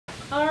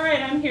All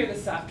right, I'm here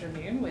this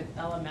afternoon with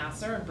Ella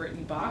Masar and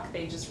Brittany Bock.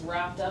 They just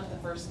wrapped up the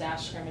first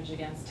dash scrimmage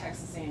against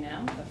Texas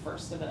A&M, the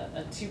first of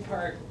a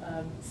two-part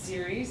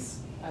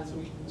series, as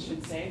we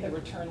should say. The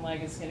return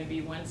leg is going to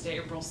be Wednesday,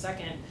 April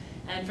 2nd.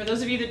 And for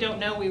those of you that don't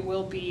know, we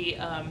will be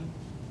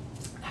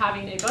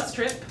having a bus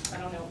trip. I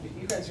don't know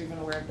if you guys are even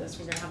aware of this.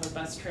 We're going to have a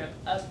bus trip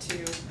up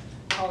to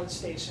College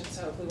Station,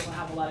 so hopefully we'll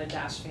have a lot of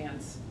Dash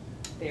fans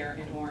there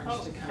in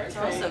Orange to kind of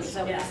awesome. Is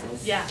that what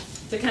this is? Yeah,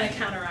 to kind of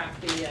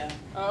counteract the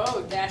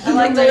Dash. I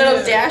like the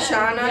little dash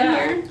on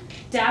here.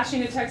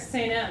 Dashing to Texas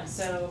A&M.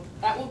 So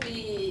that will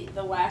be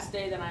the last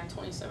day that I'm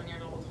 27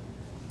 years old.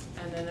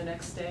 And then the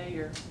next day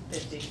you're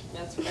 50.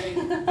 That's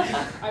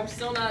right. I'm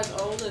still not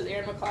as old as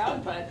Aaron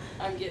McLeod, but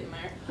I'm getting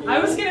there. I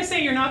was gonna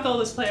say you're not the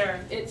oldest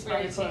player. It's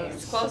very close.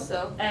 It's close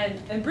though.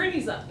 And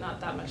Brittany's not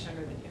that much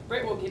younger than you.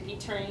 Britt will be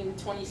turning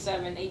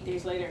 27 8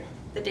 days later.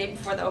 The day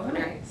before the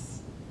opener.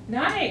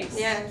 Nice.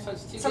 Yeah. So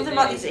it's something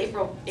about these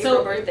April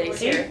birthdays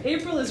here.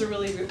 April is a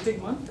really big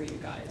month for you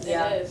guys.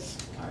 Yeah. It is.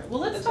 All right. Well,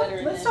 let's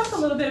talk a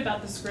little bit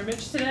about the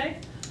scrimmage today.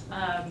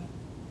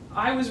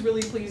 I was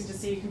really pleased to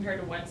see, compared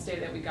to Wednesday,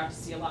 that we got to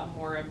see a lot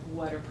more of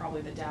what are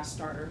probably the Dash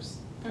starters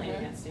playing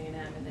against A&M,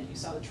 and then you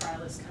saw the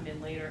trialists come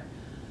in later.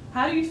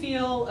 How do you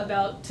feel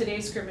about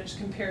today's scrimmage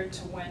compared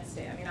to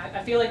Wednesday? I mean,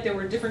 I feel like there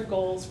were different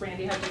goals.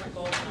 Randy had different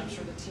goals, and I'm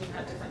sure the team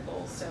had different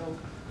goals. So,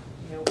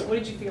 you know, what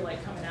did you feel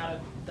like coming out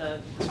of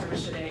the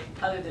scrimmage today,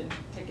 other than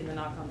taking the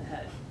knock on the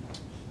head?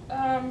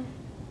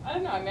 I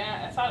don't know. I mean,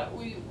 I thought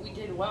we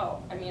did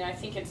well. I mean, I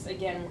think it's,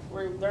 again,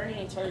 we're learning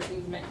each other's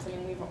movements. I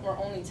mean, we're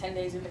only 10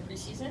 days into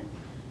preseason,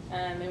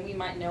 and we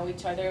might know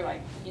each other.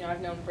 Like, you know,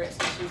 I've known Britt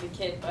since she was a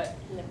kid, but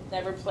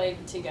never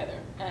played together.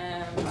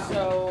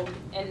 So,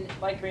 and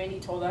like Randy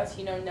told us,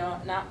 you know,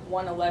 not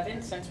one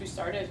 11 since we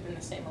started has been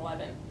the same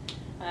 11.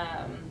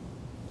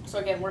 So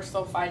again, we're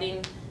still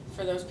fighting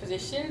for those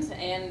positions,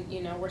 and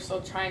you know, we're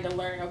still trying to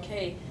learn.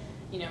 Okay.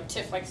 You know,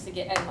 Tiff likes to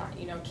get end line.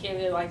 You know,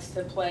 Kaylee likes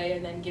to play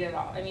and then get it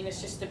off. I mean,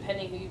 it's just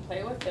depending who you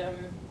play with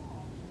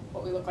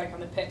what we look like on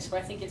the pitch. But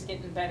I think it's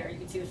getting better. You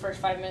can see the first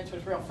 5 minutes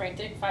was real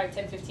frantic, 5,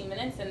 10, 15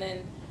 minutes, and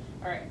then,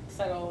 all right,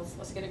 settle,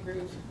 let's get a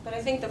groove. But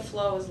I think the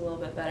flow was a little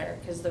bit better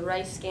because the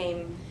Rice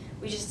game,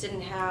 we just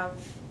didn't have,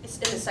 it's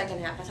in the second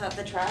half. I thought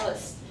the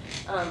trialists,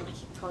 I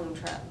keep calling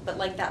them trial, but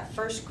like that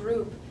first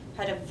group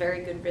had a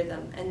very good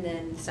rhythm. And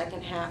then the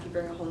second half, you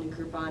bring a whole new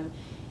group on.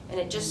 And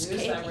it just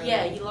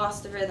you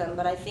lost the rhythm.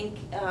 But I think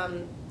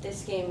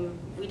this game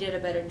we did a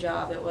better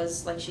job. It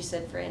was, like she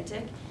said,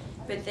 frantic,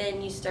 but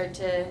then you start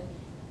to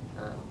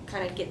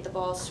kind of get the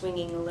ball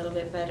swinging a little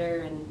bit better,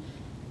 and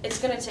it's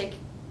going to take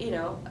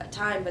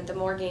time. But the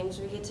more games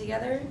we get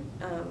together,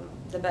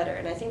 the better.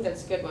 And I think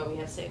that's good when we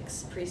have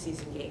 6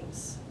 preseason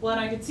games. Well, and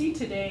I could see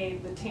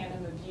today the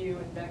tandem of you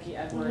and Becky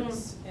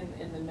Edwards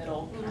in the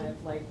middle, kind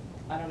of like,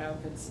 I don't know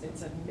if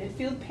it's a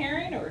midfield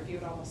pairing, or if you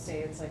would almost say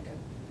it's like a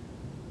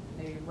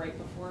maybe right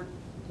before,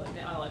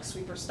 like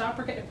sweeper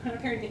stopper kind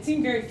of pairing. It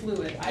seemed very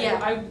fluid.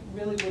 I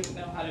really wouldn't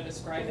know how to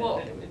describe it,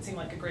 but it seemed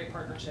like a great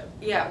partnership.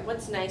 Yeah,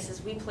 what's nice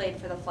is we played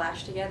for the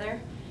Flash together,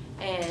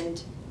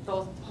 and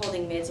both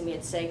holding mids, and we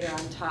had Sager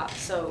on top,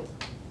 so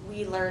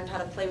we learned how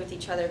to play with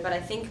each other. But I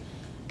think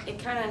it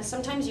kind of,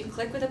 sometimes you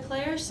click with a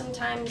player,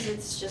 sometimes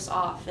it's just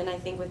off. And I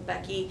think with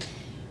Becky,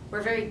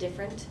 we're very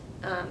different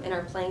in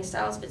our playing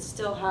styles, but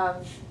still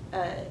have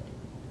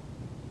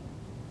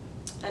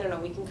I don't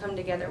know, we can come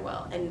together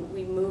well, and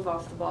we move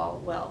off the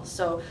ball well.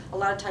 So a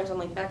lot of times I'm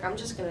like, Beck, I'm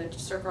just going to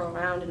circle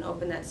around and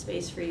open that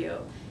space for you.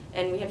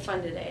 And we had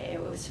fun today.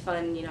 It was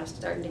fun, you know,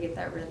 starting to get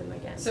that rhythm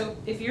again. So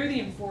if you're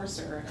the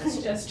enforcer,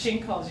 as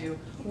Ching calls you,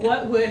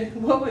 what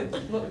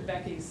would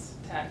Becky's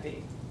tag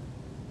be?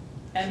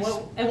 And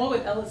what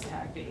would Ella's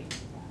tag be?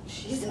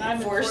 She's an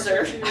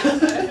enforcer.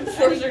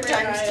 Enforcer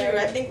times 2.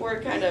 I think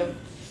we're kind of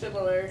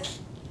similar.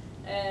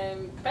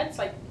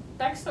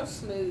 Beck's so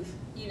smooth.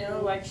 You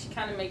know, like she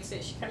kind of makes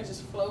it, she kind of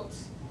just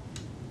floats,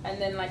 and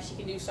then like she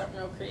can do something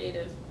real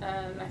creative.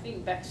 I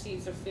think Beck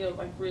sees the field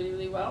like really,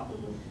 really well,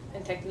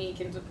 and technique,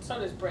 and so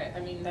does Britt.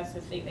 I mean, that's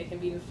the thing, they can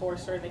be an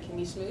enforcer, they can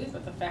be smooth,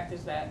 but the fact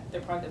is that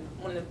they're probably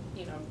one of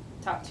the,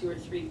 top 2 or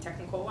 3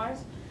 technical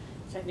wise.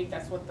 So I think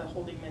that's what the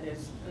holding mid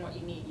is, and what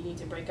you need. You need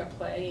to break up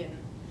play, and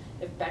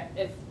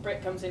if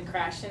Britt comes in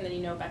crashing, then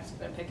you know Beck's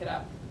gonna pick it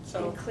up.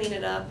 So and clean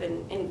it up,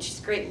 and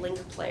she's a great link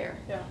player.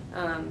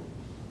 Yeah.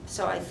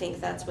 So I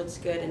think that's what's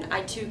good, and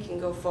I too can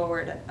go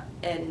forward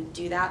and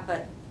do that,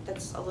 but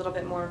that's a little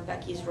bit more of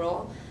Becky's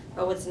role.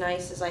 But what's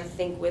nice is I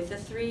think with the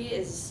 3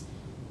 is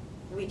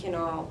we can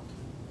all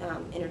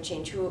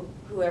interchange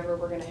whoever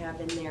we're going to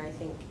have in there. I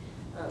think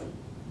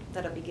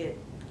that'll be good.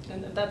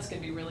 And that's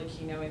going to be really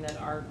key, knowing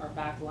that our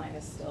back line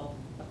is still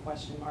a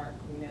question mark.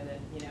 We know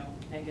that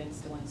Megan's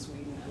still in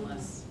Sweden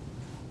unless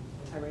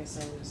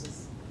Teresa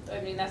loses. I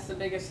mean, that's the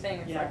biggest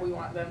thing. It's like we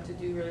want them to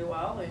do really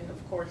well, and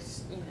of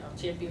course,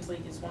 Champions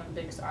League is one of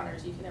the biggest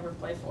honors you can ever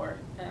play for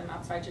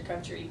outside your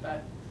country.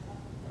 But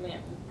I mean,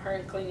 her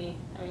and Cleany,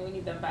 I mean, we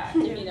need them back.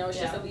 It's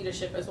just a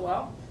leadership as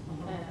well.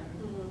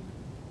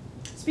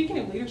 Speaking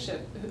of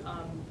leadership,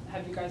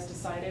 have you guys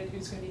decided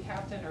who's going to be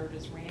captain, or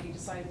does Randy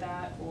decide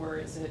that, or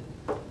is it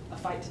a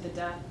fight to the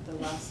death, the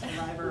last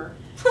survivor?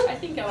 I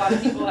think a lot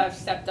of people have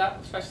stepped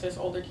up, especially as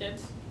older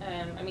kids.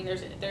 I mean,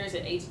 there's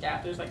an age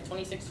gap. There's like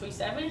 26,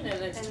 27,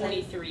 and it's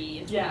 23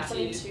 and 22. Yeah.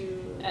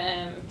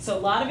 22. So So a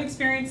lot of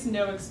experience,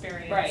 no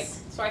experience. right.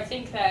 So I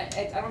think that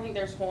I don't think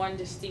there's one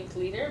distinct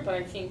leader, but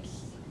I think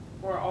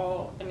we're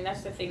all. I mean,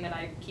 that's the thing that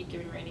I keep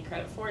giving Randy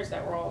credit for, is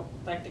that we're all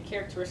like the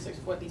characteristics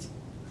of what these.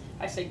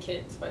 I say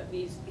kids, but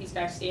these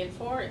guys stand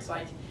for. It's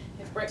like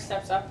if Britt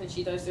steps up and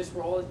she does this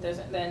role, it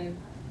doesn't. Then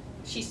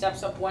she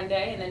steps up one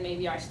day, and then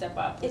maybe I step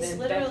up. And It's then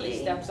literally.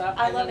 Becky steps up.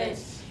 I love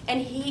it, and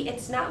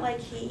it's not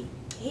like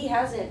he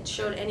hasn't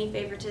showed any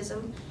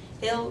favoritism.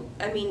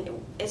 I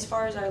mean, as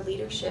far as our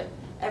leadership,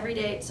 every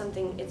day it's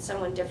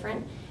someone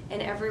different,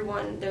 and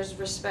there's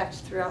respect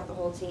throughout the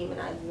whole team,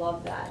 and I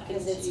love that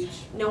because It's huge.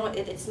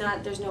 it's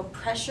not, there's no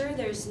pressure,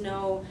 it's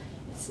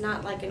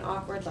not like an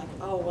awkward, like,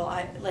 oh, well,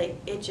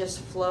 it just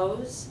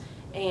flows,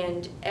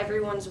 and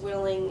everyone's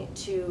willing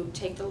to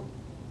take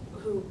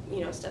who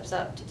steps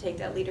up to take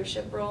that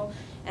leadership role,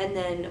 and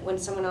then when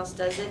someone else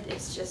does it,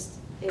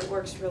 it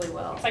works really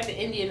well. It's like the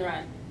Indian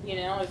run,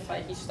 it's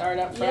like you start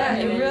up front, Yeah,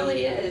 and it then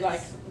really you is.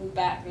 like move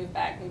back,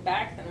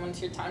 then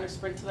once your time to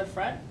sprint to the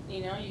front,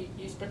 you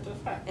sprint to the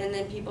front. And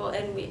then people,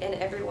 and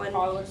everyone,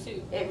 Follow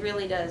suit. it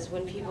really does.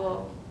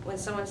 When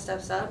someone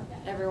steps up,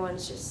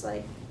 everyone's just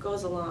like,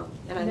 goes along,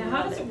 and I Now, how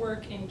love does it. it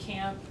work in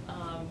camp,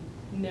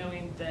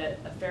 knowing that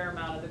a fair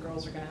amount of the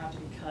girls are going to have to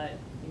be cut,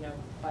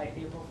 by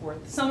April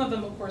 4th? Some of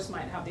them, of course,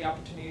 might have the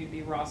opportunity to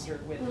be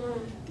rostered with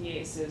the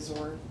Aces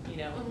or,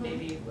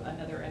 maybe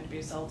another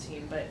NWSL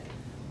team, but,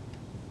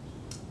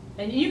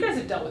 and you guys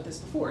have dealt with this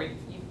before,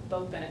 you've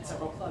both been at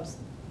several clubs.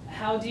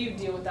 How do you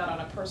deal with that on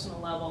a personal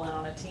level and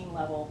on a team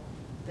level,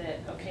 that,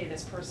 okay,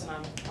 this person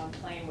I'm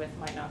playing with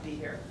might not be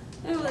here?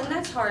 Ooh, and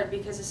that's hard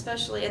because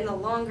especially, and the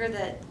longer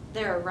that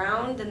they're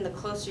around, then the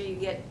closer you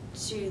get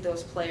to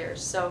those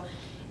players. So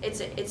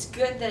it's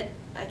good that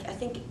I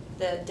think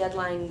the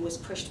deadline was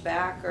pushed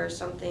back or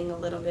something a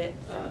little bit.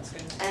 Oh, that's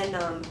good.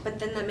 And but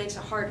then that makes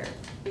it harder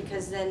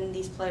because then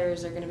these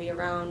players are going to be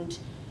around.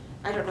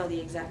 I don't know the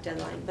exact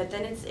deadline, but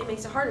then it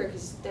makes it harder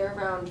because they're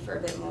around for a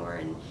bit more,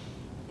 and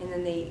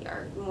then they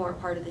are more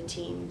part of the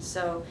team.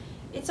 So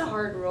it's a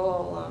hard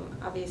role.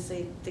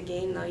 Obviously, the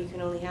game though, you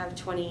can only have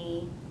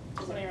 20.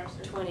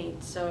 20.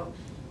 So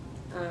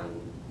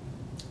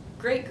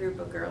great group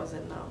of girls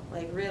in though.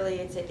 Like really,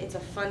 it's a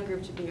fun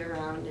group to be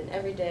around, and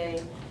every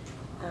day,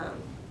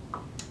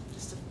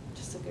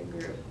 just a good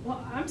group.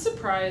 Well, I'm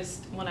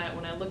surprised when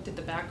I looked at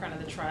the background of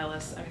the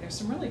trialists. I mean, there's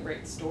some really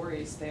great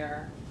stories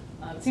there.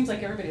 It seems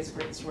like everybody has a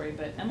great story,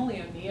 but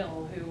Emily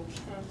O'Neill, who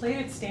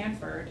played at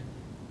Stanford,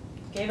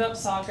 gave up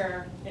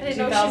soccer in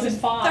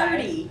 2005.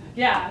 30.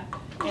 Yeah.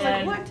 I was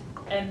like, what?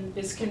 And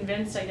is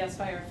convinced, I guess,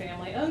 by her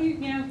family, oh,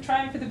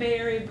 try for the Bay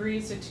Area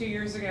Breeze. So 2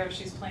 years ago,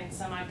 she's playing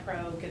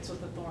semi-pro, gets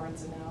with the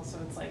Thorns, and now, so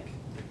it's like,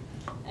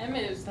 Em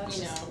is, that's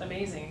just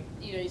amazing.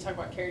 You talk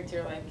about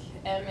character, like,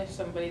 Em is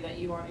somebody that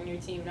you want in your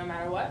team no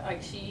matter what.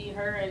 Like,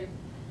 her and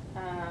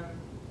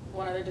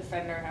one other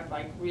defender have,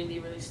 like, really,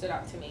 really stood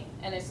out to me.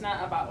 And it's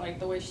not about, like,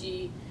 the way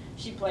she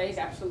plays,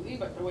 absolutely,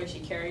 but the way she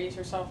carries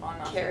herself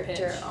on off the pitch.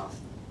 Character off.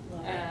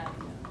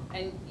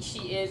 And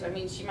she is, I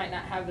mean, she might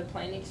not have the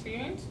playing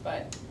experience,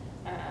 but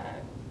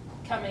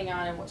coming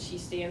on and what she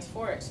stands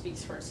for, it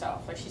speaks for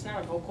itself. Like, she's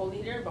not a vocal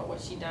leader, but what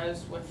she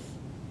does with,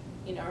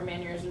 her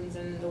mannerisms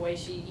and the way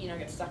she,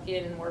 gets stuck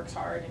in and works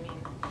hard. I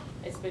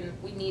mean,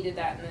 we needed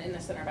that in the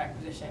center back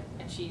position,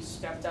 and she's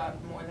stepped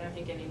up more than I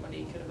think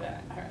anybody could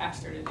have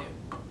asked her to do.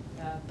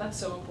 Yeah, that's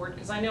so important,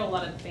 because I know a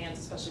lot of the fans,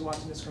 especially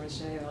watching the scrimmage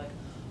today, are like,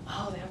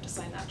 oh, they have to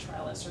sign that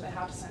trialist, or they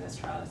have to sign this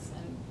trialist,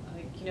 and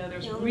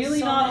there's really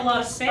so not a lot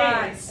of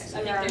spots.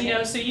 space.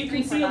 Yeah. So you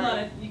can see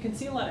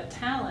a lot of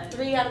talent.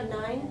 3 out of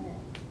 9.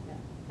 Yeah.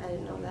 I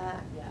didn't know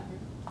that. Yeah.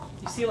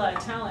 You see a lot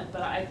of talent,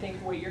 but I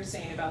think what you're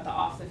saying about the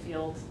off the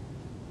field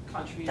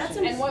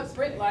contribution. And what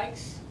Britt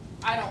likes,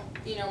 I don't,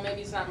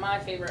 maybe it's not my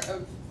favorite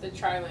of the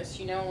trialists.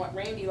 What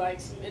Randy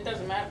likes, it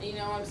doesn't matter. You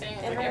know what I'm saying?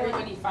 It's like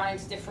everybody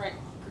finds different,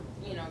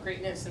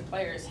 greatness in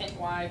players. Hint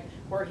why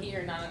we're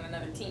here, not on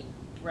another team.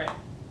 Right.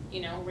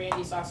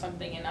 Randy saw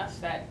something in us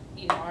that,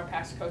 our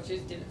past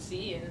coaches didn't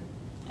see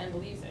and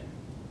believes in.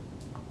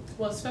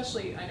 Well,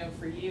 especially, I know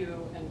for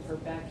you and for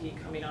Becky,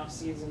 coming off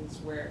seasons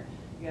where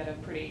you had a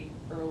pretty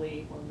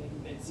early or maybe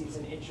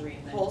mid-season injury.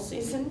 And then, Whole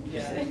season?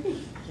 Yeah.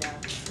 Yeah.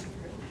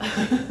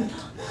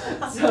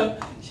 So,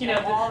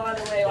 all out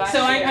of the way last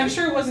so year. I'm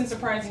sure it wasn't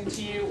surprising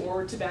to you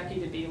or to Becky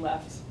to be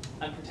left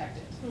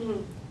unprotected.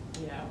 Mm-hmm.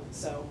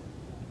 So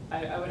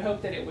I would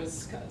hope that it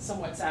was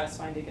somewhat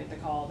satisfying to get the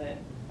call that,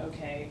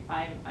 okay,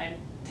 I'm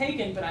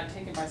taken, but I'm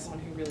taken by someone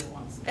who really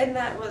wants me. And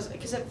that was,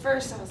 because at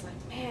first I was like,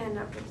 man,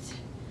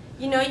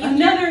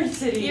 another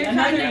city, you're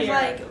another kind of year.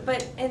 like,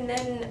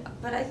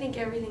 but I think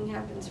everything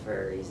happens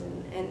for a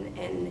reason,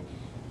 and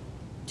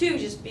two,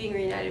 just being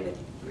reunited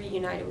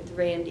with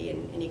Randy,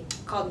 and he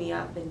called me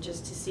up, and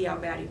just to see how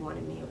bad he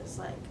wanted me, it was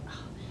like,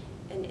 oh.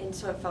 and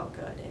so it felt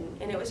good.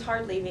 And it was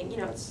hard leaving,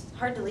 it's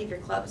hard to leave your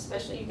club,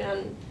 especially you've been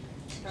in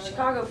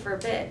Chicago for a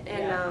bit.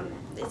 And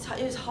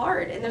it was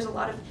hard. And there's a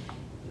lot of,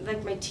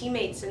 like, my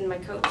teammates and my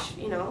coach,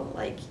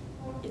 like,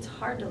 it's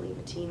hard to leave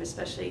a team,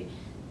 especially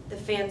the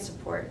fan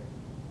support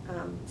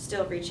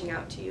still reaching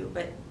out to you.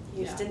 But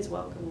Houston's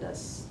welcomed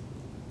us.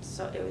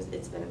 So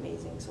it's been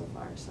amazing so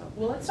far. So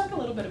well, let's talk a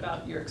little bit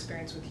about your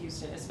experience with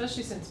Houston,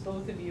 especially since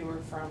both of you are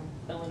from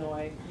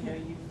Illinois.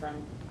 You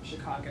from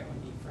Chicago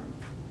and you from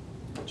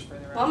much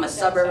further out. Well, I'm a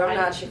suburb. I'm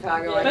not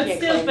Chicago. I But can't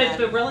still, claim that.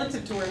 but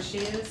relative to where she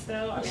is,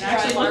 though, I mean, I Yeah,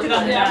 actually looked it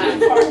on the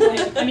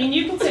map. I mean,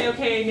 you can say,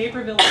 okay,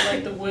 Naperville is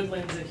like the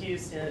woodlands of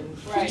Houston,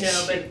 Right.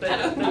 but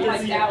I'm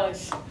like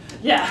Dallas.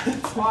 Yeah.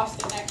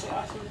 Austin, actually,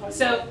 Austin.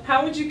 So,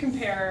 how would you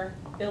compare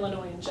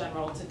Illinois in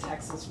general to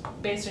Texas,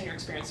 based on your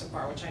experience so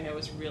far, which I know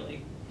is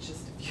really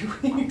just a few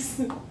weeks?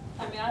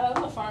 I mean, I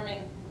love the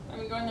farming. I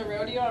mean, going to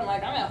rodeo, I'm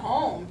like, I'm at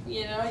home,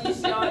 you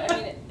see all, I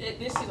mean,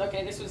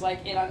 this was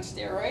like it on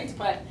steroids,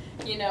 but,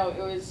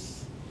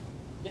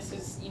 this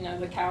is,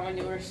 the cow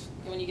manures,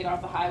 when you get off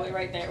the highway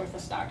right there with the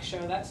stock show,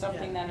 that's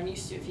something that I'm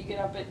used to. If you get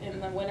up in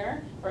the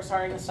winter,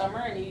 in the summer,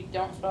 and you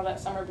don't smell that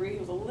summer breeze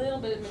with a little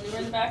bit of manure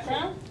in the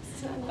background,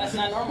 that's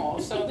not normal.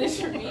 So this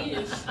for me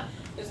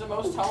is the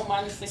most home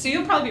honest. So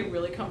you'll probably be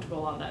really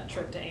comfortable on that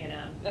trip to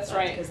A&M. That's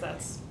right. Because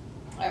that's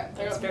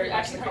they're very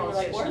actually much the probably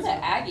like, what are the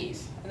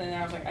qualifications. Aggies? And then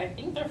I was like, I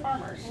think they're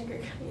farmers. So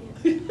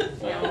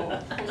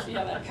we'll see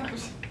how that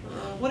goes.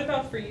 What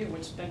about for you?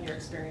 What's been your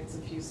experience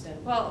in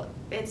Houston? Well,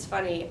 it's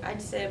funny.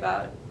 I'd say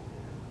about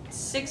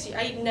 6 years.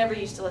 I never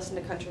used to listen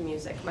to country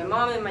music. My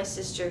mom and my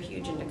sister are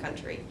huge into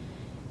country,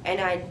 and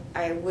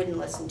I wouldn't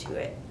listen to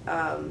it.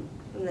 And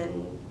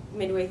then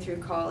midway through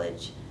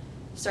college,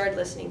 started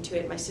listening to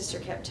it. My sister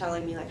kept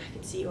telling me, like, I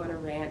could see you on a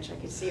ranch. I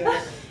could see you on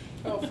a...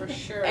 Oh, for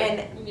sure.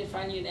 And we need to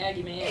find you an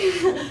Aggie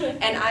man.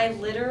 And I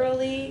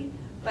literally,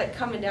 but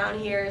coming down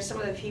here,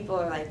 some of the people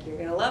are like, you're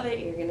gonna love it,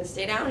 you're gonna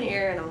stay down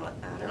here, and I'm like,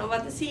 I don't know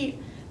about this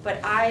heat. But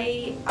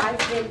I've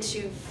been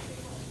to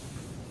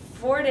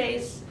 4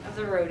 days of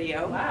the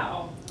rodeo.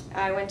 Wow.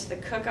 I went to the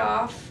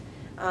cook-off.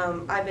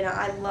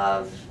 I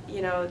love,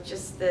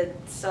 just the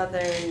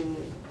southern,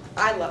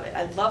 I love it.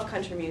 I love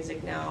country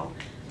music now.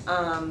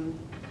 And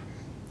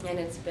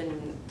it's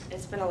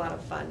been a lot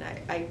of fun.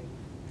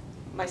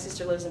 My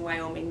sister lives in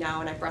Wyoming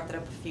now, and I brought that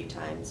up a few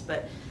times,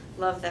 but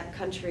love that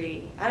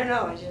country. I don't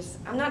know,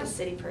 I'm not a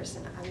city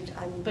person.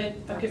 But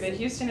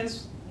Houston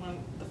is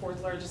the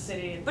fourth largest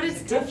city in But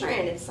it's the country.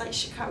 different. It's like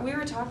Chicago. We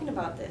were talking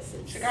about this.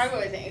 Chicago,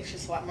 I think, it's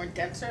just a lot more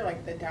denser,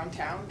 like the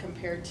downtown,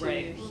 compared to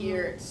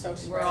here. It's so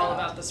spread We're all out.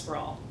 about the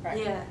sprawl. Right.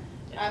 Yeah.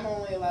 I'm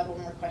only allowed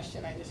one more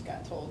question, I just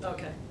got told.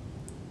 Okay.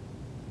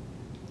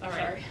 All right.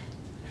 Sorry.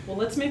 Well,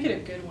 let's make it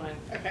a good one.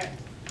 Okay.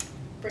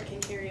 Britt can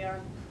carry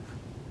on.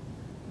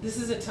 This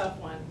is a tough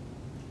one.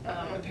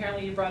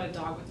 Apparently you brought a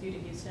dog with you to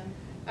Houston.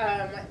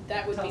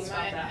 That would Tell be us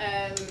my about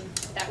that.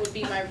 that would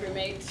be my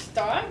roommate's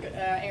dog,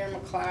 Aaron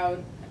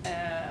McLeod,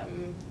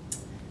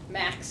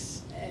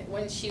 Max.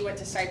 When she went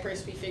to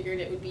Cyprus, we figured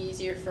it would be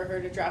easier for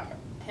her to drop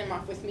him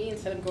off with me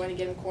instead of going to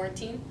get him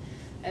quarantined.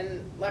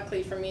 And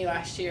luckily for me,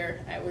 last year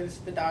I was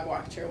the dog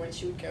watcher when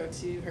she would go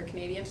to her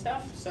Canadian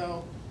stuff.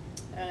 So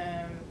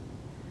I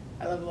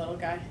love the little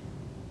guy.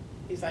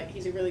 He's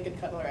a really good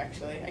cuddler,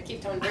 actually. I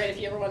keep telling Britt, if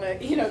you ever want to,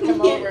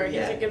 come over,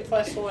 he's a good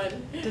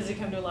 +1. Does he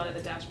come to a lot of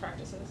the dash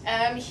practices?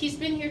 He's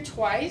been here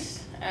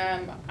twice.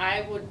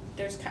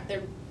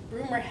 The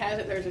rumor has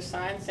it there's a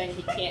sign saying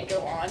he can't go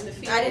on the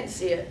field. I didn't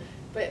see it.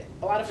 But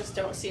a lot of us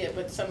don't see it,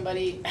 but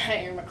somebody,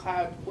 Aaron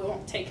McLeod,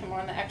 won't take him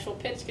on the actual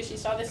pitch because she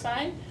saw the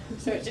sign.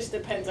 So it just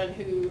depends on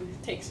who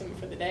takes him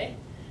for the day.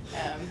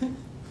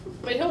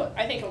 But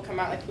I think he'll come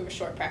out like we have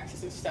short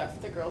practice and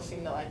stuff. The girls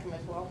seem to like him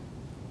as well.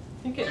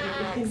 I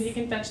think he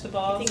can fetch the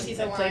balls. He thinks he's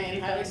a and play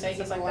lion. I would say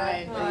defense he's and a stuff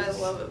like lion. Oh,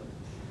 I love it.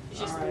 He's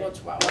just All a right. little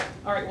chihuahua.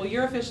 All right, well,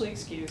 you're officially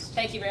excused.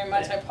 Thank you very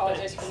much. I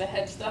apologize for the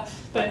head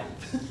stuff. But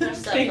Stuff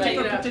thank like you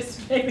for that.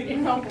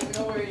 participating. No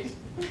worries.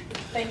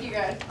 Thank you,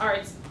 guys. All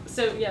right,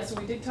 so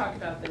we did talk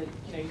about that,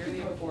 you're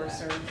the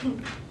enforcer,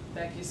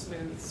 Becky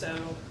Smooth, so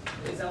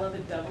is Ella the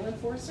double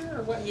enforcer,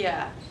 or what?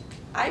 Yeah.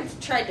 I've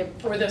tried to...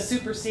 Or the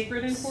super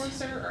secret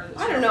enforcer, or?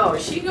 I don't know.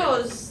 She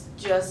goes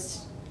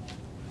just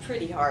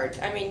pretty hard.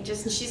 I mean,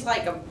 she's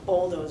like a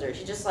bulldozer.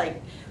 She just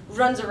like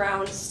runs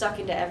around, stuck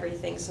into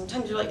everything.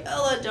 Sometimes you're like,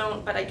 Ella,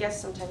 don't. But I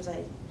guess sometimes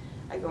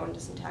I go into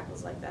some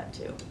tackles like that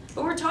too.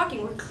 But we're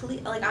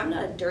clean. Like, I'm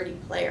not a dirty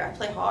player. I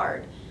play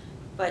hard,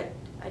 but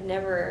I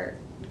never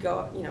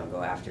go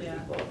after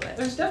people. But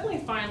There's definitely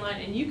a fine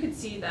line, and you could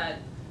see that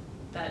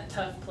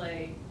tough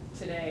play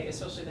today,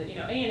 especially that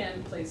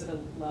A&M plays at a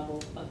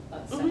level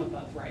a step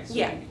above, right? So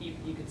Yeah.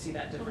 you could see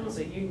that difference.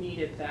 So you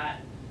needed that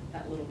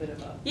little bit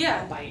of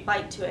a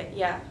bite to it.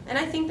 Yeah, and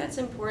I think that's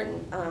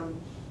important.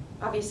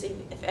 Obviously,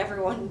 if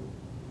everyone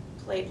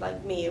played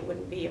like me, it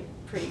wouldn't be a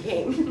pretty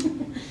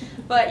game.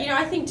 But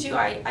I think too,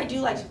 I do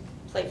like to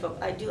play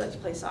football. I do like to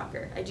play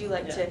soccer. I do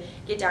like to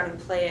get down and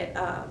play it.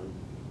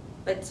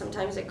 But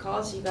sometimes it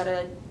calls, you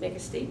gotta make a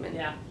statement.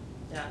 Yeah.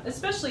 Yeah,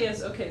 especially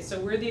as, okay, so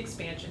we're the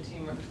expansion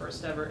team, we're the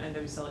first ever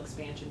NWSL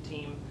expansion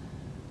team.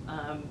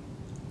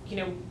 You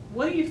know,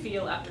 what do you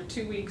feel after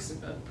 2 weeks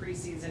of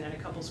preseason and a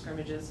couple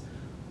scrimmages?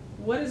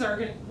 What is our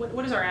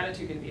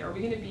attitude going to be? Are we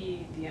going to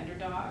be the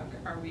underdog?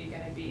 Are we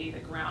going to be the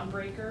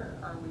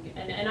groundbreaker? Are we?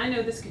 And I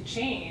know this could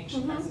change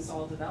as this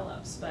all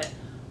develops, but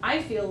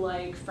I feel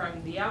like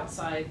from the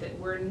outside that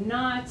we're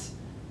not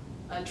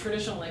a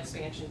traditional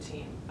expansion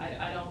team.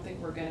 I don't think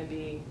we're going to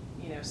be,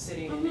 you know,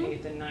 sitting in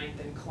 8th and 9th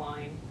and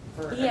climb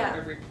for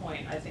every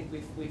point. I think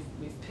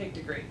we've picked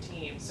a great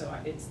team, so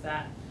it's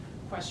that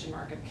question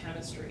mark of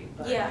chemistry.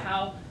 But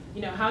how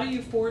do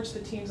you forge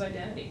the team's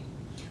identity?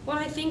 Well,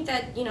 I think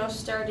that, you know,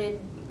 started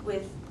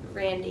with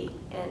Randy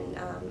and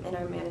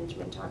our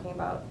management talking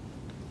about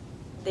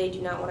they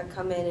do not want to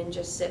come in and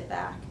just sit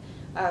back.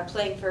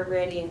 Playing for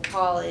Randy in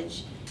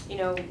college, you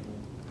know,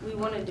 we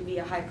wanted to be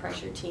a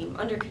high-pressure team,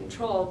 under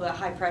control, but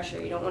high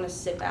pressure. You don't want to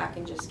sit back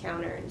and just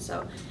counter. And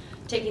so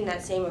taking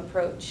that same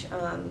approach,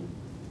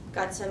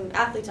 got some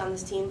athletes on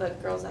this team,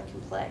 but girls that can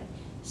play.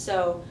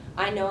 So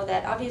I know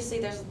that obviously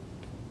there's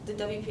the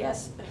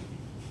WPS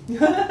and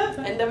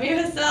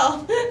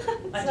WSL.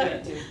 I do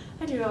it too.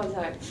 I do it all the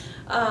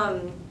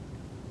time.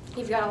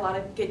 You've got a lot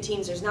of good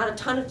teams. There's not a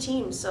ton of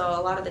teams, so a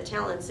lot of the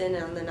talent's in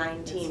on the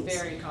 9 teams. It's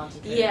very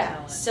concentrated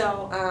talent. Yeah,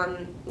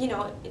 so, you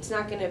know, it's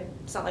not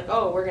like,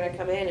 oh, we're gonna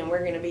come in and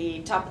we're gonna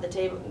be top of the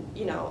table.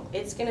 You know,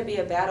 it's gonna be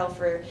a battle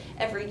for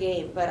every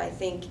game, but I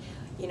think,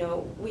 you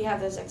know, we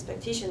have those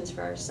expectations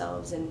for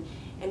ourselves, and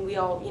we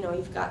all, you know,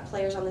 you've got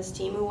players on this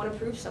team who want to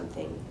prove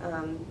something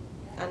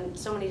on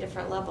so many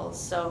different levels.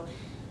 So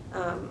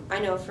I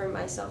know for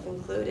myself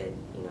included,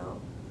 you know,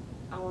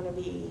 I want to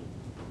be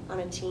on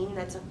a team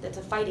that's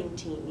a fighting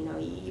team. You know,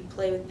 you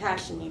play with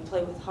passion, you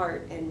play with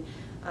heart, and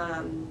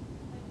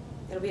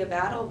it'll be a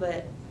battle,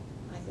 but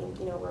I think,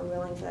 you know, we're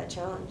willing for that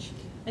challenge.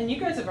 And you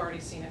guys have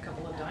already seen a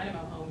couple of Dynamo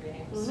home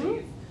games, so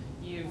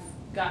you've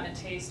gotten a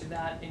taste of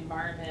that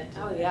environment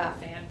and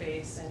the fan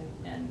base,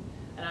 and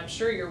I'm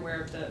sure you're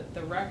aware of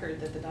the record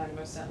that the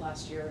Dynamo set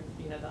last year,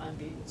 you know, the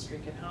unbeaten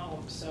streak at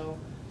home. So,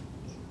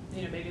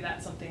 you know, maybe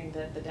that's something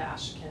that the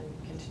Dash can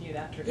continue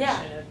that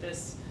tradition of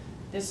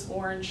this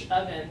orange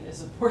oven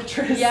is a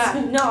fortress.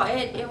 Yeah, no,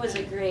 it was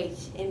a great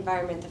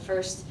environment.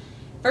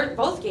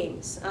 Both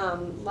games,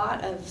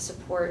 lot of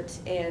support,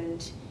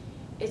 and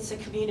it's a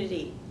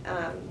community.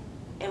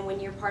 And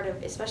when you're part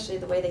of, especially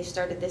the way they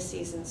started this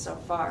season so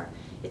far,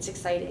 it's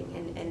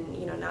exciting. And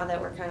you know, now that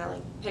we're kind of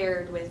like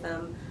paired with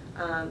them,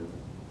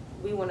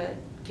 we want to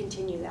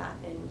continue that.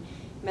 And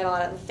met a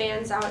lot of the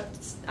fans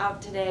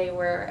out today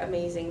were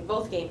amazing.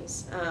 Both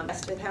games,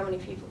 with how many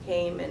people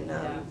came and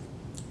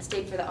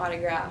stayed for the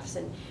autographs.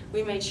 And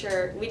we made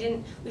sure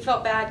we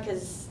felt bad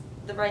because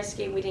the Rice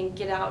game we didn't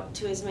get out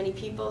to as many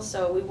people,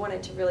 so we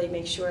wanted to really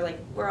make sure like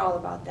we're all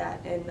about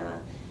that,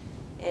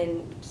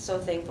 and so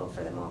thankful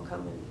for them all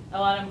coming.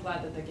 Oh, and I'm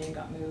glad that the game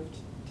got moved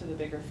to the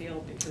bigger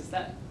field, because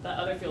the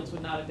other fields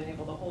would not have been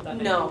able to hold that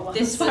many people on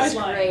this the was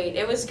sideline. Great.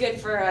 It was good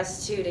for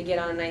us too to get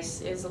on a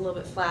nice. It was a little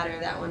bit flatter.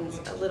 That one's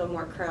a little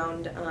more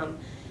crowned,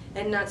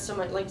 and not so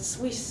much like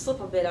we slip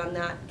a bit on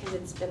that because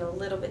it's been a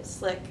little bit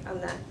slick on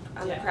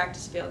the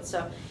practice field.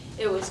 So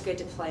it was good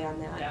to play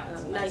on that. Yeah,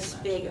 it's nice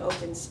big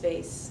open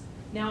space.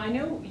 Now I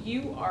know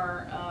you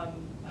are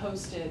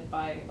hosted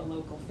by a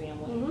local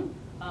family.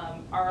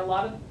 Are a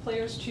lot of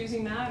players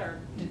choosing that, or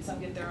did some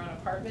get their own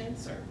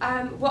apartments?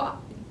 Or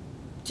well,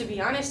 to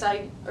be honest,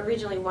 I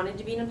originally wanted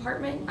to be in an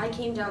apartment. I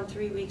came down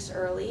 3 weeks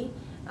early,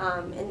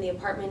 and the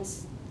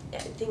apartments,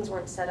 things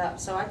weren't set up,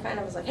 so I kind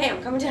of was like, hey,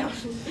 I'm coming down.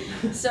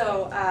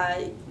 So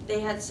they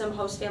had some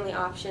host family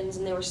options,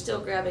 and they were still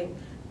grabbing,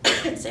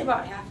 I'd say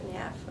about half and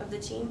half of the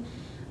team.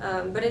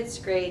 But it's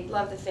great.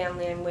 Love the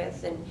family I'm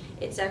with, and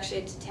it's actually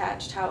a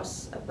detached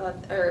house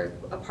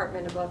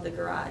apartment above the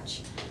garage.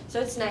 So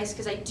it's nice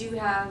because I do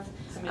have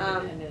some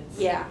independence.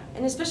 Yeah,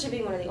 and especially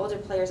being one of the older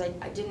players, I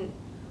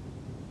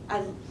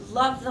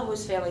love the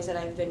host families that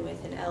I've been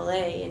with in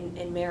LA and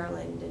in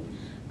Maryland,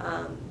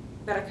 and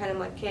but I kind of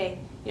like, okay,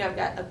 you know, I've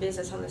got a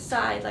business on the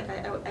side, like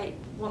I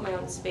want my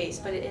own space,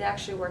 but it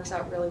actually works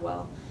out really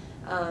well,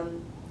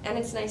 and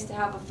it's nice to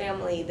have a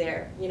family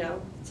there, you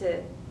know,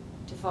 to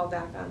fall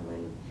back on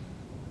when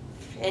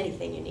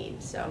anything you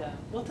need. So yeah.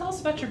 Well, tell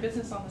us about your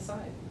business on the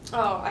side.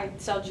 Oh, I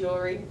sell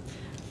jewelry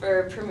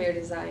for Premier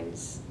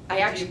Designs. Do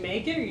you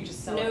make it, or you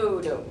just sell it?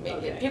 No, don't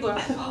make it. People are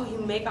like, oh,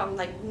 you make it? I'm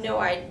like, no,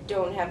 I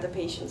don't have the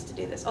patience to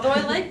do this. Although I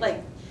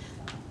like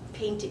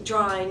painting,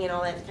 drawing, and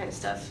all that kind of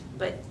stuff.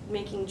 But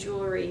making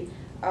jewelry,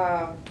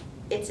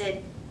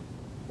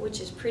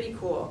 which is pretty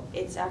cool.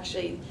 It's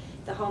actually,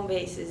 the home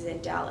base is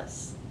in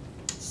Dallas.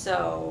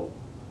 So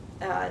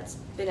it's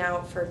been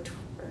out for,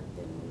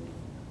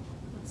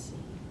 let's see,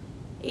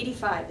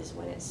 85 is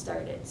when it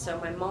started. So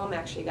my mom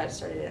actually got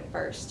started at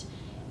first.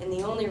 And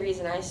the only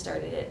reason I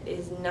started it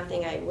is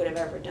nothing I would have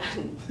ever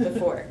done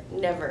before,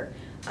 never.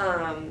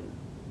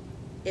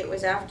 It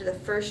was after the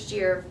first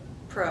year of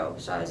pro,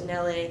 so I was in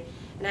LA,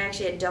 and I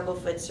actually had double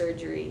foot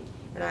surgery.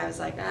 And I was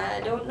like,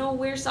 I don't know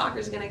where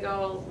soccer's gonna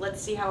go,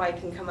 let's see how I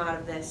can come out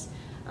of this.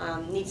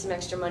 need some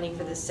extra money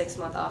for this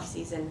 6-month off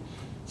season.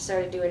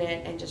 Started doing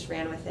it and just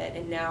ran with it,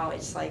 and now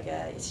it's like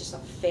it's just a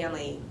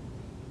family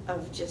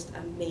of just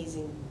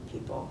amazing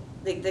people.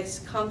 Like this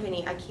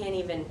company, I can't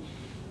even.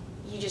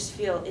 You just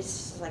feel it's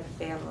just like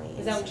a family.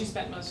 Is that what you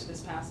spent most of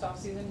this past off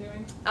season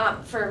doing?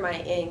 For my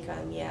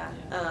income, yeah.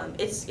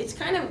 It's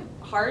kind of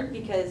hard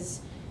because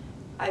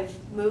I've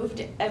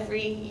moved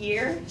every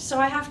year, so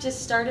I have to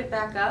start it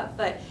back up.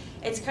 But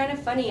it's kind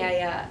of funny.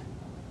 I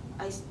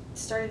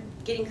started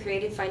getting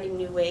creative, finding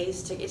new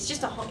ways to. It's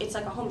just it's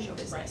like a home show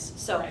business. Right.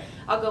 So right.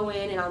 I'll go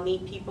in and I'll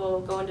meet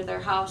people, go into their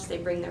house, they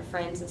bring their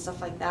friends and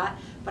stuff like that.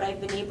 But I've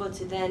been able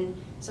to then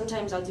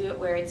sometimes I'll do it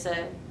where it's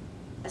a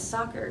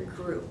soccer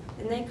group,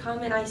 and they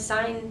come and I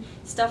sign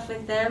stuff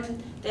with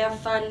them. They have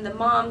fun. The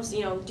moms,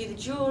 do the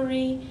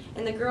jewelry,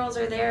 and the girls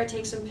are there,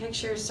 take some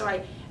pictures.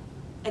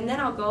 And then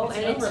I'll go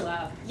and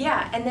overlap.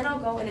 Yeah, and then I'll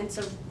go and it's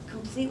a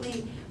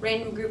completely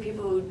random group of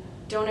people who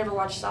don't ever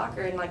watch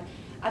soccer, and like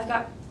I've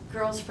got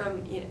girls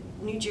from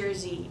New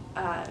Jersey,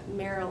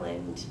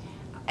 Maryland.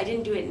 I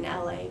didn't do it in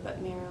LA,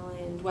 but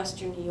Maryland,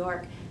 Western New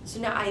York. So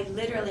now I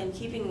literally am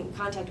keeping in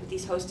contact with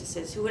these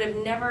hostesses who would have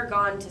never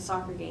gone to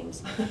soccer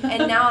games,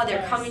 and now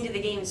they're Nice. coming to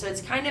the games. So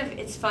it's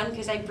fun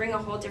because I bring a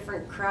whole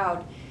different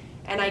crowd,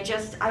 and I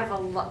have a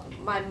lot.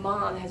 My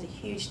mom has a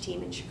huge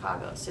team in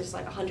Chicago, so it's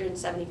like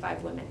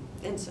 175 women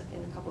and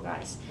a couple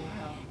guys.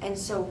 Wow. And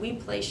so we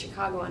play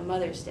Chicago on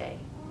Mother's Day,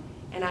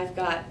 and I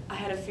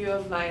had a few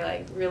of my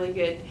like really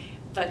good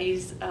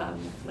buddies,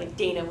 like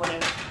Dana,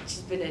 she's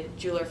been a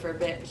jeweler for a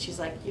bit, but she's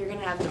like, you're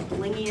gonna have the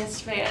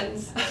blingiest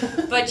fans,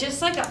 but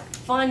just like a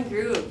fun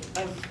group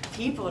of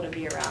people to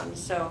be around.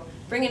 So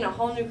bringing a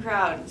whole new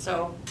crowd.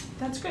 So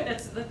that's great.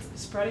 That's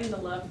spreading the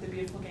love of the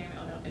beautiful game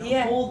in a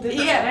Yeah. whole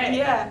different Yeah, way.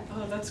 yeah.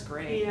 Oh, that's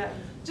great. yeah.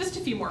 Just a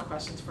few more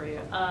questions for you.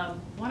 I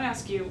want to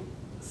ask you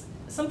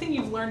something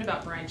you've learned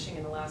about branching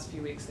in the last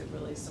few weeks that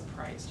really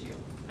surprised you.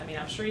 I mean,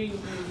 I'm sure you knew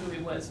who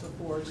he was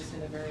before, just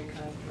in a very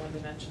kind of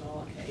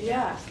one-dimensional, okay.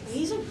 Yeah,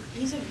 he's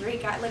a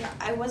great guy. Like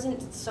I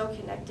wasn't so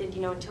connected,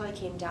 until I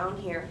came down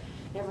here.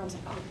 And everyone's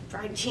like, oh,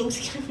 Brian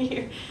Jean's gonna be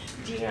your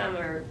GM,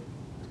 or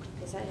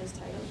is that his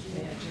title?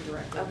 Managing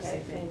director.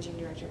 Okay, managing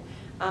director.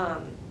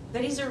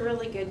 But he's a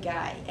really good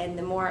guy, and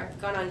the more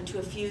I've gone on to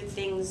a few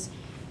things,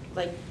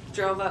 like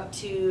drove up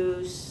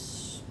to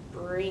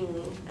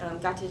Spring,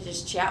 got to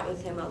just chat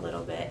with him a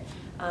little bit.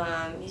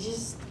 He's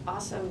just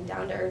awesome,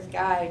 down-to-earth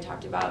guy.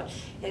 Talked about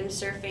him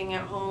surfing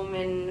at home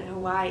in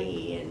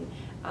Hawaii, and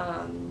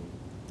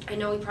I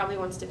know he probably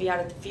wants to be out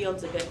at the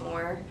fields a bit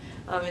more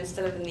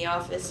instead of in the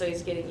office, so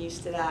he's getting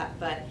used to that.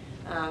 But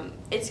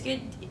it's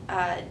good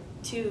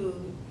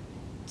to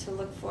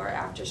look for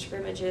after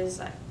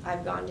scrimmages.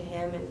 I've gone to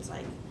him, and it's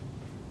like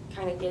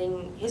kind of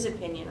getting his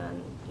opinion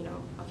on,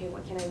 okay,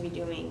 what can I be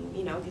doing,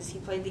 because he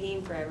played the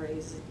game forever.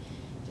 He's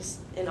just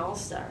an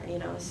all-star,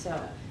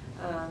 so.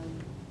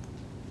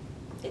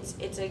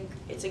 It's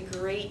a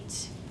great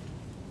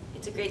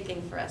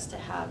thing for us to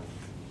have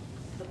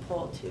the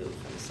pull too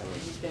from someone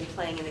who's been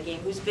playing in the game,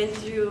 who's been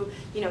through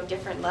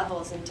different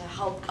levels, and to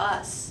help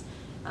us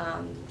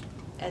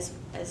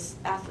as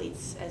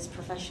athletes, as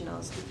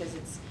professionals, because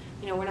it's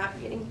we're not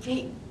getting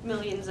paid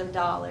millions of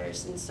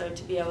dollars, and so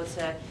to be able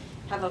to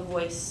have a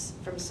voice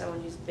from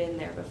someone who's been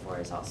there before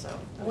is also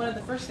one of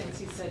the first things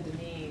he said to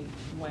me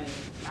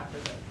after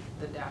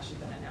the dash had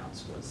been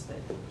announced was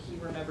that he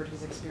remembered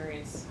his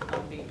experience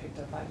being picked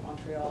up by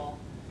Montreal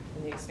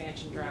in the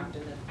expansion draft,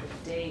 and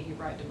the day he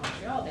arrived in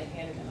Montreal, they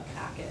handed him a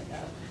packet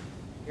of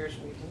here's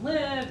where you can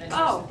live and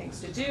here's the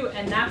things to do,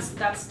 and that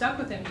stuck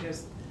with him. He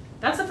goes,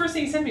 that's the first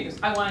thing he said to me. He goes,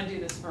 I want to do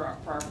this for our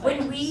players.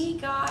 When we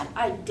got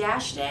a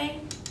dash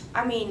day,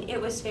 I mean,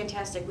 it was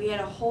fantastic. We had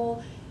a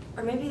whole,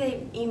 or maybe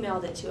they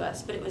emailed it to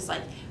us, but it was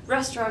like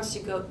restaurants to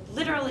go,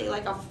 literally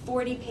like a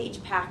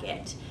 40-page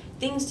packet.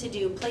 Things to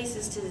do,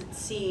 places to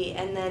see,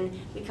 and then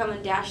we come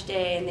on dash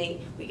day and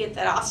we get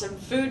that awesome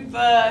food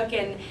book,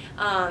 and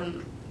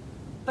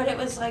but it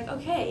was like,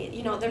 okay,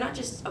 they're not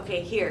just,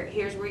 okay,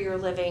 here's where you're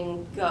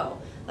living, go.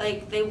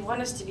 Like, they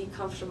want us to be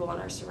comfortable in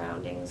our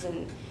surroundings,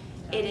 and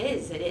it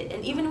is,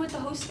 and even with the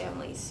host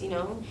families,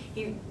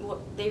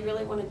 they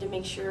really wanted to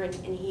make sure,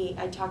 and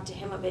I talked to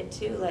him a bit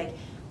too, like,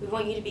 we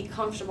want you to be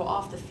comfortable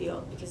off the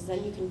field, because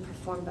then you can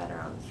perform better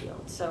on the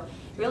field. So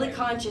really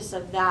conscious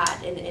of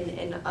that,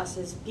 and us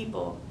as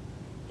people,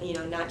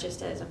 not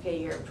just as,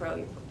 okay, you're a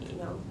pro,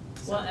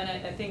 So. Well,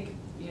 and I think,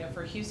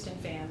 for Houston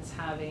fans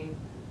having,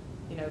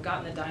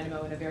 gotten the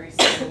Dynamo in a very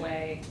similar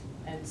way,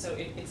 and so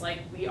it's like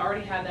we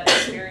already had that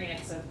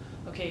experience of,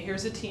 okay,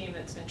 here's a team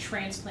that's been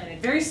transplanted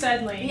very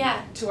suddenly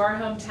to our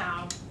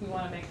hometown. We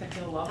want to make them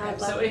feel welcome.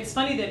 So it's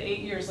funny that 8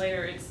 years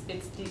later, it's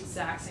the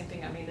exact same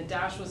thing. I mean, the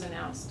dash was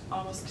announced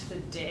almost to the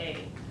day.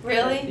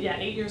 Really? Yeah,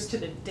 8 years to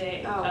the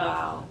day. Oh,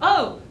 wow.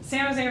 Oh,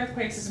 San Jose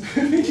Earthquakes is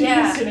moving to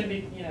Houston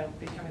and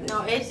becoming the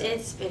No, team.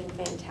 it's been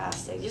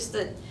fantastic. Just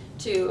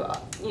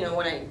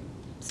when I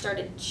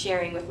started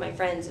sharing with my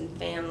friends and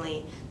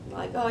family,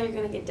 like, oh, you're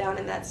gonna get down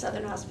in that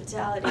Southern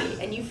hospitality,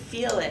 and you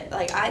feel it.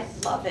 Like, I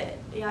love it.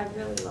 Yeah, I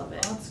really love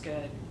it. Well, that's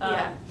good.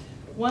 Yeah.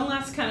 One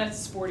last kind of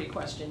sporty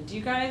question. Do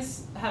you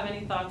guys have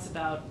any thoughts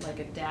about like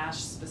a Dash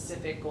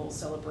specific goal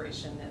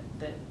celebration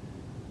that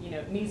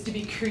needs to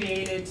be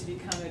created to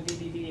become a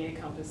BBVA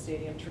Compass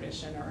Stadium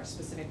tradition, or a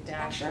specific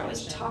Dash Actually, I was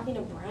tradition? talking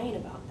to Brian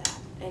about that,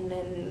 and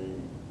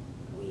then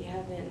we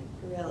haven't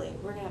really.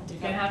 We're gonna have to.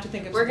 You're gonna have to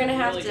think of We're gonna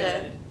something have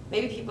really to. good.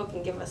 Maybe people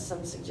can give us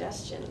some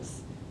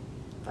suggestions,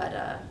 but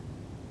I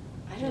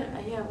don't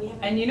know. Yeah, we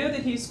haven't. And you know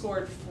that he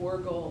scored 4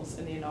 goals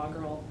in the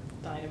inaugural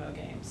Dynamo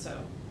game,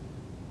 so.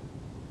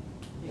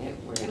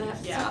 We're gonna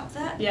have to Yeah. stop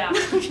that. Yeah,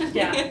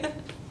 yeah.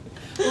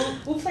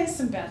 We'll place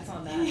some bets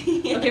on that.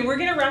 Okay, we're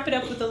gonna wrap it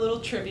up with a little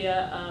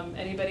trivia.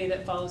 Anybody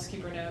that follows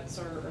Keeper Notes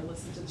or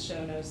listens to the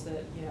show knows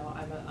that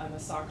I'm a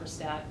soccer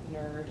stat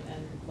nerd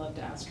and love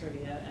to ask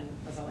trivia. And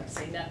as I like to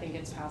say, nothing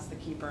gets past the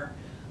keeper.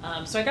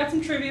 So I got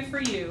some trivia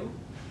for you.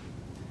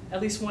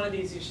 At least one of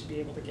these you should be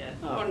able to get.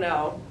 Oh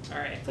no! All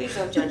right. Please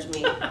don't judge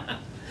me. All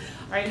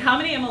right. How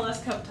many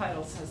MLS Cup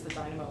titles has the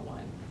Dynamo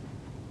won?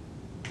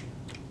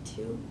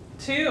 2.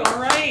 2. All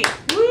right.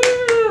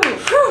 Woo!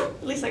 Whew,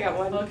 at least I got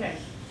one. Okay.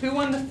 Who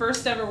won the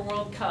first ever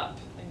World Cup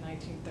in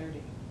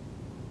 1930?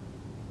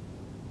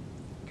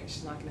 Okay,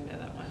 she's not going to know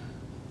that one.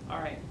 All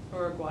right,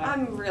 Uruguay.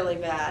 I'm really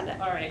bad.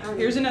 All right,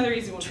 here's another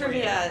easy one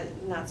trivia,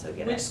 not so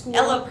good. Which at. school?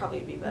 Ella would probably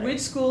be better. Which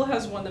school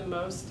has won the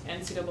most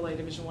NCAA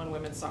Division I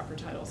women's soccer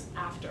titles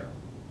after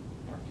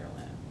North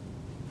Carolina?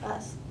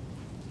 Us.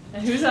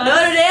 And who's us?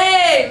 Notre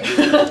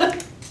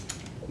Dame!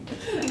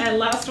 And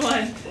last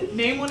one.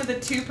 Name one of the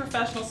 2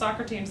 professional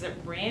soccer teams that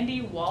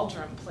Randy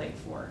Waldrum played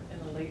for in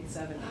the late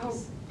 70s.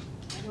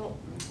 Oh,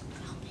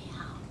 help me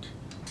out.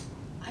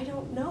 I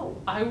don't know.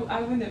 I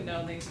wouldn't have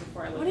known these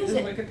before I looked What at is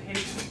the it?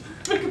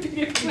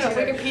 Wikipedia.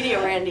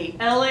 Wikipedia, Randy.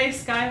 LA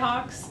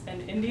Skyhawks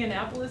and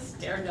Indianapolis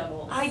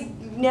Daredevils. I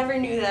never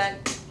knew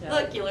that. Yeah.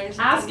 Look, you learned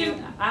something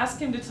new. Ask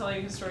him to tell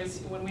you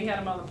stories. When we had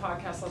him on the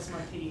podcast last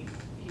month, he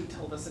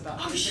told us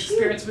about his shoot.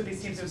 experience with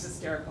these teams. It was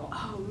hysterical.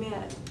 Oh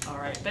man. All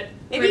right, but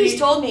Maybe he's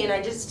told me and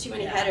I just too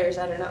many Yeah. headers.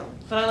 I don't know.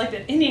 But I like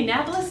that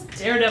Indianapolis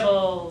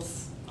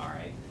Daredevils. All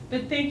right,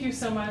 but thank you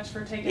so much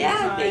for taking the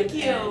time. Thank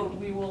you.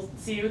 And we will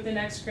see you at the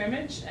next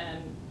scrimmage,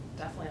 and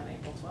definitely on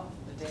April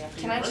 12th, the day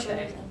after Can your I show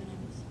birthday. them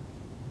M&Ms?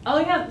 Oh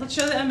yeah, let's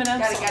show the M&Ms.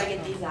 Gotta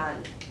get these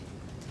on.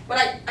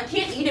 But I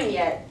can't eat them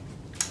yet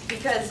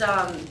because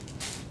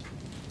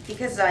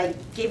I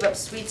gave up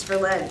sweets for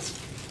Lent.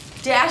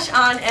 Dash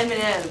on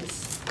M&Ms.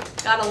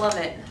 Gotta love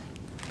it.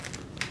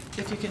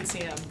 If you can see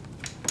them.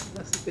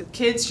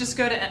 Kids, just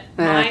go to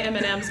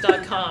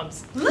mymms.com.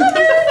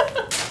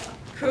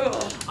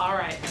 Cool. All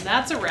right, and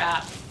that's a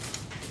wrap.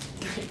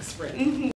 Thanks, Brittany.